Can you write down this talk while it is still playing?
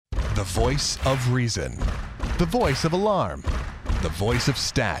The voice of reason. The voice of alarm. The voice of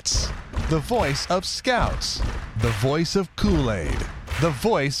stats. The voice of scouts. The voice of Kool-Aid. The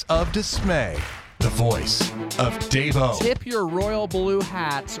voice of dismay. The voice of Dave-O. Tip your royal blue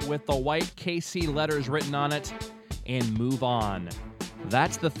hat with the white KC letters written on it and move on.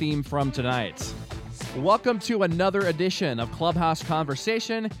 That's the theme from tonight. Welcome to another edition of Clubhouse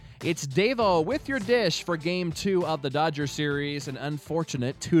Conversation. It's Dave-O with your dish for Game 2 of the Dodger series, an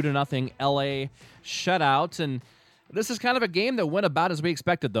unfortunate 2-0 LA shutout. And this is kind of a game that went about as we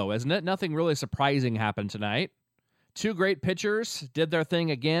expected, though, isn't it? Nothing really surprising happened tonight. Two great pitchers did their thing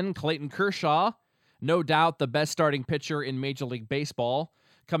again. Clayton Kershaw, no doubt the best starting pitcher in Major League Baseball,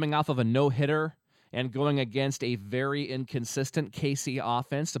 coming off of a no-hitter and going against a very inconsistent KC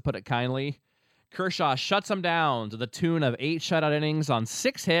offense, to put it kindly. Kershaw shuts them down to the tune of 8 shutout innings on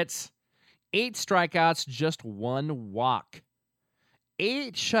 6 hits, 8 strikeouts, just 1 walk.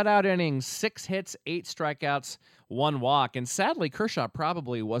 8 shutout innings, 6 hits, 8 strikeouts, 1 walk. And sadly, Kershaw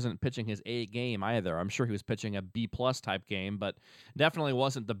probably wasn't pitching his A game either. I'm sure he was pitching a B-plus type game, but definitely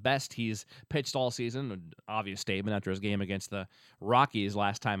wasn't the best he's pitched all season. An obvious statement after his game against the Rockies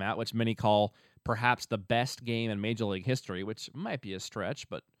last time out, which many call perhaps the best game in Major League history, which might be a stretch,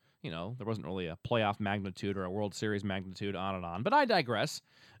 but you know, there wasn't really a playoff magnitude or a World Series magnitude, on and on. But I digress.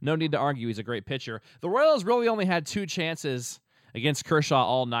 No need to argue he's a great pitcher. The Royals really only had 2 chances against Kershaw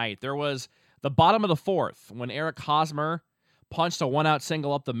all night. There was the bottom of the 4th when Eric Hosmer punched a 1-out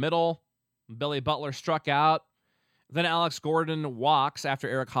single up the middle. Billy Butler struck out. Then Alex Gordon walks after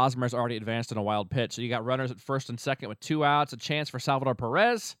Eric Hosmer's already advanced in a wild pitch. So you got runners at first and second with 2 outs, a chance for Salvador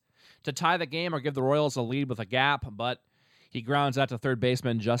Perez to tie the game or give the Royals a lead with a gap, but he grounds out to third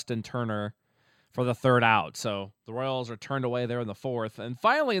baseman Justin Turner for the 3rd out. So the Royals are turned away there in the 4th. And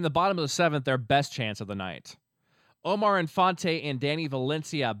finally, in the bottom of the 7th, their best chance of the night. Omar Infante and Danny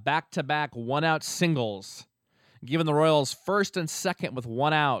Valencia back-to-back 1-out singles, giving the Royals first and second with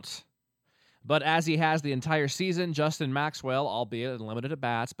 1 out. But as he has the entire season, Justin Maxwell, albeit in limited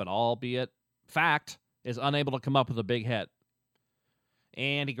at-bats, but albeit fact, is unable to come up with a big hit.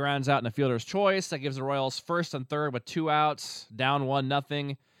 And he grounds out in a fielder's choice. That gives the Royals first and third with 2 outs, down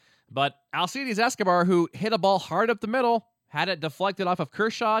 1-0. But Alcides Escobar, who hit a ball hard up the middle, had it deflected off of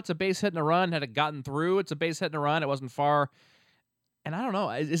Kershaw. It's a base hit and a run. Had it gotten through, it's a base hit and a run. It wasn't far. And I don't know,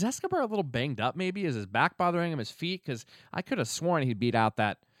 is Escobar a little banged up maybe? Is his back bothering him, his feet? Because I could have sworn he beat out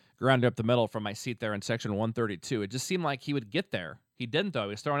that grounder up the middle from my seat there in section 132. It just seemed like he would get there. He didn't, though. He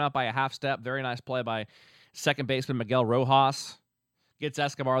was thrown out by a half step. Very nice play by second baseman Miguel Rojas. Gets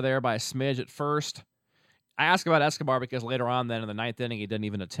Escobar there by a smidge at first. I ask about Escobar because later on then in the 9th inning, he didn't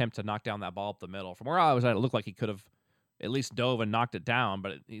even attempt to knock down that ball up the middle. From where I was at, it looked like he could have at least dove and knocked it down,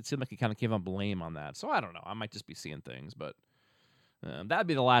 but it seemed like he kind of gave him blame on that. So I don't know. I might just be seeing things, but that'd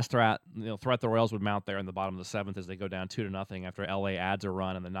be the last threat the Royals would mount there in the bottom of the 7th as they go down 2-0 after LA adds a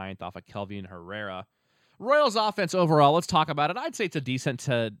run in the 9th off of Kelvin Herrera. Royals offense overall, let's talk about it. I'd say it's a decent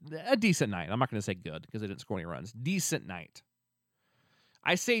night. I'm not going to say good because they didn't score any runs. Decent night.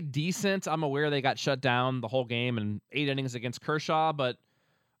 I say decent. I'm aware they got shut down the whole game in 8 innings against Kershaw, but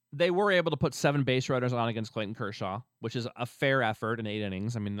they were able to put 7 base runners on against Clayton Kershaw, which is a fair effort in 8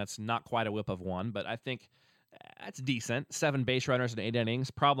 innings. I mean, that's not quite a whip of one, but I think that's decent. 7 base runners in 8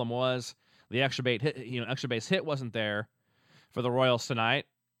 innings. Problem was the extra base hit wasn't there for the Royals tonight,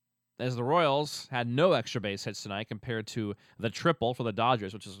 as the Royals had no extra base hits tonight compared to the triple for the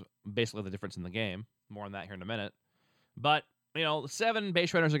Dodgers, which is basically the difference in the game. More on that here in a minute. But 7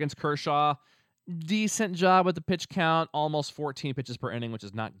 base runners against Kershaw. Decent job with the pitch count. Almost 14 pitches per inning, which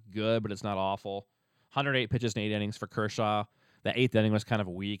is not good, but it's not awful. 108 pitches in 8 innings for Kershaw. That 8th inning was kind of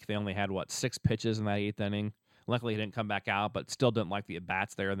weak. They only had, 6 pitches in that 8th inning. Luckily, he didn't come back out, but still didn't like the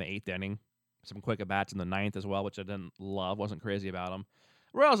at-bats there in the 8th inning. Some quick at-bats in the 9th as well, which I didn't love. Wasn't crazy about them.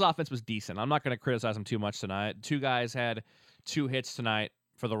 Royals' offense was decent. I'm not going to criticize them too much tonight. 2 guys had 2 hits tonight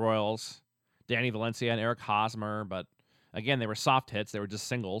for the Royals. Danny Valencia and Eric Hosmer, but again, they were soft hits. They were just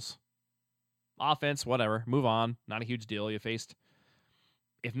singles. Offense, whatever. Move on. Not a huge deal. You faced,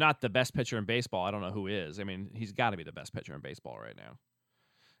 if not the best pitcher in baseball, I don't know who is. I mean, he's got to be the best pitcher in baseball right now.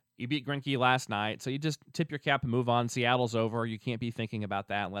 You beat Greinke last night, so you just tip your cap and move on. Seattle's over. You can't be thinking about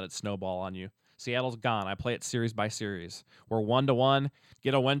that and let it snowball on you. Seattle's gone. I play it series by series. We're 1-1.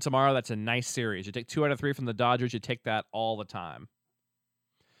 Get a win tomorrow. That's a nice series. You take 2 out of 3 from the Dodgers. You take that all the time.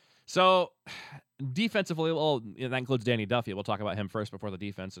 So defensively, that includes Danny Duffy. We'll talk about him first before the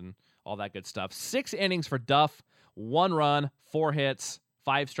defense and all that good stuff. 6 innings for Duff, 1 run, 4 hits,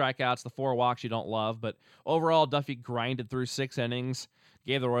 5 strikeouts, the 4 walks you don't love. But overall, Duffy grinded through 6 innings,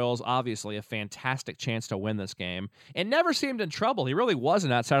 gave the Royals, obviously, a fantastic chance to win this game, and never seemed in trouble. He really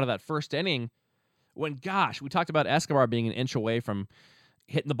wasn't outside of that first inning when, gosh, we talked about Escobar being an inch away from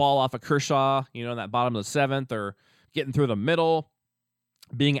hitting the ball off of Kershaw, in that bottom of the seventh, or getting through the middle,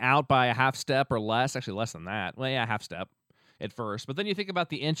 being out by a half step or less, actually less than that. Well, yeah, half step at first. But then you think about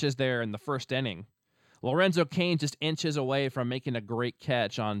the inches there in the first inning. Lorenzo Cain just inches away from making a great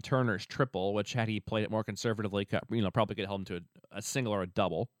catch on Turner's triple, which had he played it more conservatively, probably could have held him to a single or a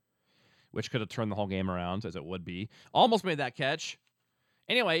double, which could have turned the whole game around, as it would be. Almost made that catch.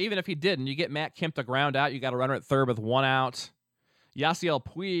 Anyway, even if he didn't, you get Matt Kemp the ground out. You got a runner at third with one out. Yasiel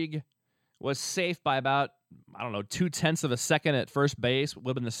Puig was safe by about, 0.2 of a second at first base. Would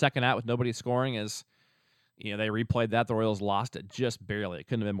have been the second out with nobody scoring as, they replayed that. The Royals lost it just barely. It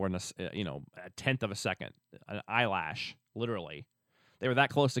couldn't have been more than a tenth of a second, an eyelash, literally. They were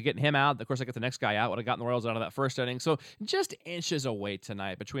that close to getting him out. Of course, they get the next guy out. Would have gotten the Royals out of that first inning. So just inches away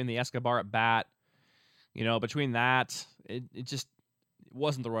tonight between the Escobar at bat. Between that, it just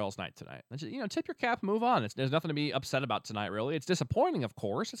wasn't the Royals' night tonight. Just, tip your cap, move on. There's nothing to be upset about tonight, really. It's disappointing, of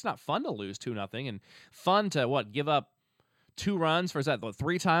course. It's not fun to lose 2-0 and fun to, give up 2 runs for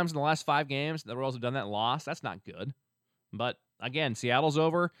 3 times in the last 5 games. The Royals have done that and lost. That's not good. But again, Seattle's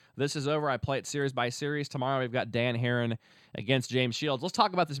over. This is over. I play it series by series. Tomorrow we've got Dan Herron against James Shields. Let's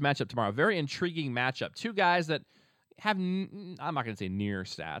talk about this matchup tomorrow. Very intriguing matchup. 2 guys that have, I'm not going to say near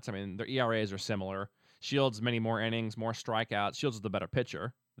stats. I mean, their ERAs are similar. Shields, many more innings, more strikeouts. Shields is the better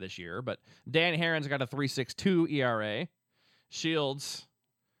pitcher this year. But Dan Herron's got a 3.62 ERA. Shields,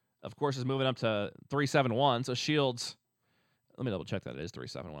 of course, is moving up to 3.71. So Shields, let me double check that it is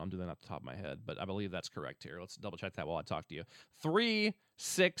 3.71. I'm doing that off the top of my head, but I believe that's correct here. Let's double check that while I talk to you.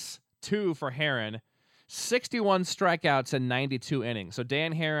 3.62 for Herron, 61 strikeouts in 92 innings. So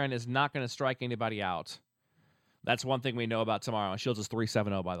Dan Herron is not going to strike anybody out. That's one thing we know about tomorrow. Shields is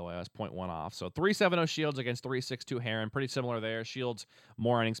 3.70, by the way. I was 0.1 off. So 3.70 Shields against 3.62 Herron. Pretty similar there. Shields,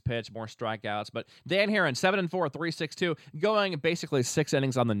 more innings pitched, more strikeouts. But Dan Herron, 7-4, 3.62, going basically 6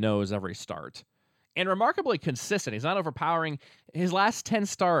 innings on the nose every start. And remarkably consistent. He's not overpowering. His last 10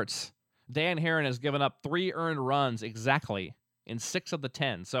 starts, Dan Herron has given up 3 earned runs exactly in 6 of the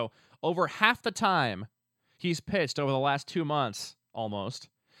 10. So over half the time he's pitched over the last 2 months, almost,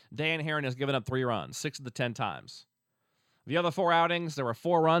 Dan Herron has given up 3 runs, 6 of the 10 times. The other 4 outings, there were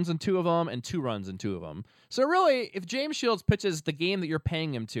 4 runs in 2 of them and 2 runs in 2 of them. So really, if James Shields pitches the game that you're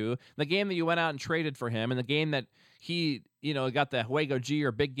paying him to, the game that you went out and traded for him, and the game that he, got the Juego G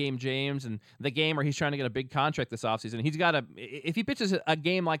or Big Game James, and the game where he's trying to get a big contract this offseason, if he pitches a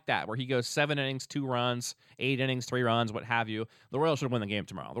game like that, where he goes 7 innings, 2 runs, 8 innings, 3 runs, what have you, the Royals should win the game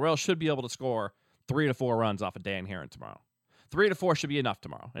tomorrow. The Royals should be able to score 3 to 4 runs off of Dan Herron tomorrow. 3 to 4 should be enough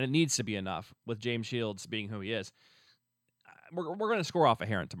tomorrow, and it needs to be enough with James Shields being who he is. We're going to score off of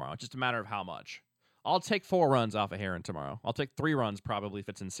Herron tomorrow. It's just a matter of how much. I'll take 4 runs off of Herron tomorrow. I'll take 3 runs probably if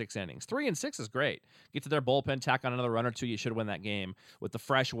it's in 6 innings. 3 and 6 is great. Get to their bullpen, tack on another run or 2. You should win that game with the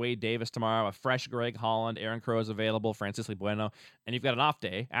fresh Wade Davis tomorrow, a fresh Greg Holland, Aaron Crow is available, Francisco Bueno, and you've got an off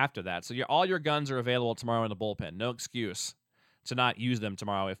day after that. So all your guns are available tomorrow in the bullpen. No excuse to not use them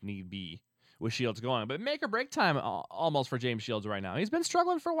tomorrow if need be with Shields going. But make or break time almost for James Shields right now. He's been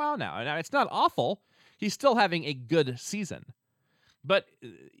struggling for a while now, and it's not awful. He's still having a good season. But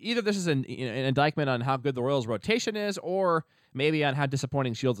either this is an indictment on how good the Royals' rotation is, or maybe on how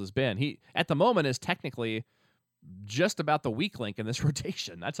disappointing Shields has been. He, at the moment, is technically just about the weak link in this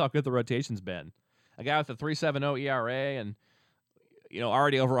rotation. That's how good the rotation's been. A guy with a 3.70 ERA and,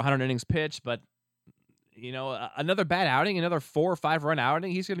 already over 100 innings pitched, but, another bad outing, another 4 or 5 run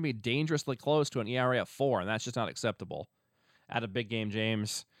outing, he's going to be dangerously close to an ERA of 4, and that's just not acceptable at a Big Game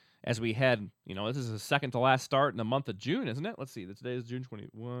James. As we head, this is his second to last start in the month of June, isn't it? Let's see. Today is June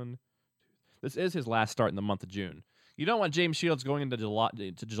 21. This is his last start in the month of June. You don't want James Shields going into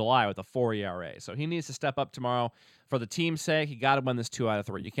July with a 4 ERA. So he needs to step up tomorrow for the team's sake. He got to win this 2 out of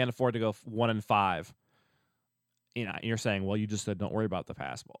 3. You can't afford to go 1-5. You're saying, well, you just said don't worry about the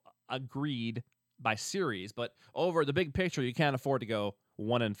fastball. Agreed by series, but over the big picture, you can't afford to go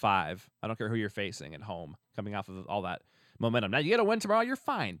 1-5. I don't care who you're facing at home, coming off of all that momentum. Now, you get a win tomorrow, you're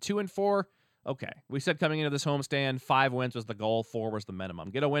fine. 2-4, okay. We said coming into this homestand, 5 wins was the goal, 4 was the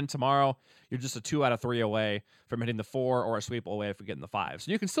minimum. Get a win tomorrow, you're just a 2 out of 3 away from hitting the 4 or a sweep away from getting the 5.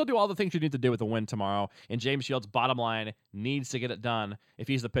 So you can still do all the things you need to do with a win tomorrow, and James Shields, bottom line, needs to get it done if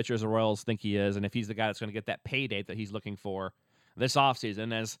he's the pitcher as the Royals think he is, and if he's the guy that's going to get that pay date that he's looking for this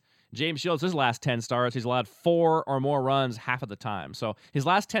offseason. As James Shields, his last 10 starts, he's allowed 4 or more runs half of the time. So his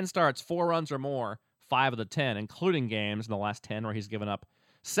last 10 starts, 4 runs or more, 5 of the 10, including games in the last 10 where he's given up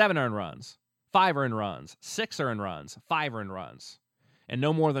 7 earned runs, 5 earned runs, 6 earned runs, 5 earned runs. and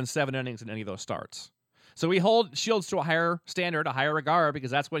no more than 7 innings in any of those starts. So we hold Shields to a higher standard, a higher regard,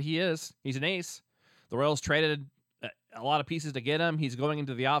 because that's what he is. He's an ace. The Royals traded a lot of pieces to get him. He's going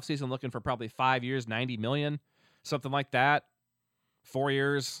into the offseason looking for probably 5 years, $90 million, something like that. 4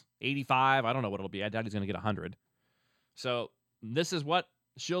 years, 85. I don't know what it'll be. I doubt he's going to get 100. So this is what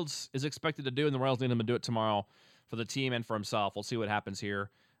Shields is expected to do, and the Royals need him to do it tomorrow for the team and for himself. We'll see what happens here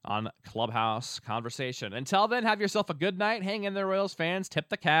on Clubhouse Conversation. Until then, have yourself a good night. Hang in there, Royals fans. Tip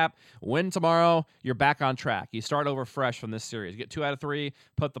the cap. Win tomorrow. You're back on track. You start over fresh from this series. Get 2 out of 3.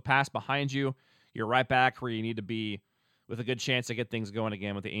 Put the past behind you. You're right back where you need to be with a good chance to get things going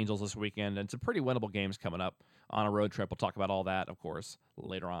again with the Angels this weekend. And some pretty winnable games coming up on a road trip. We'll talk about all that, of course,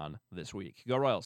 later on this week. Go Royals.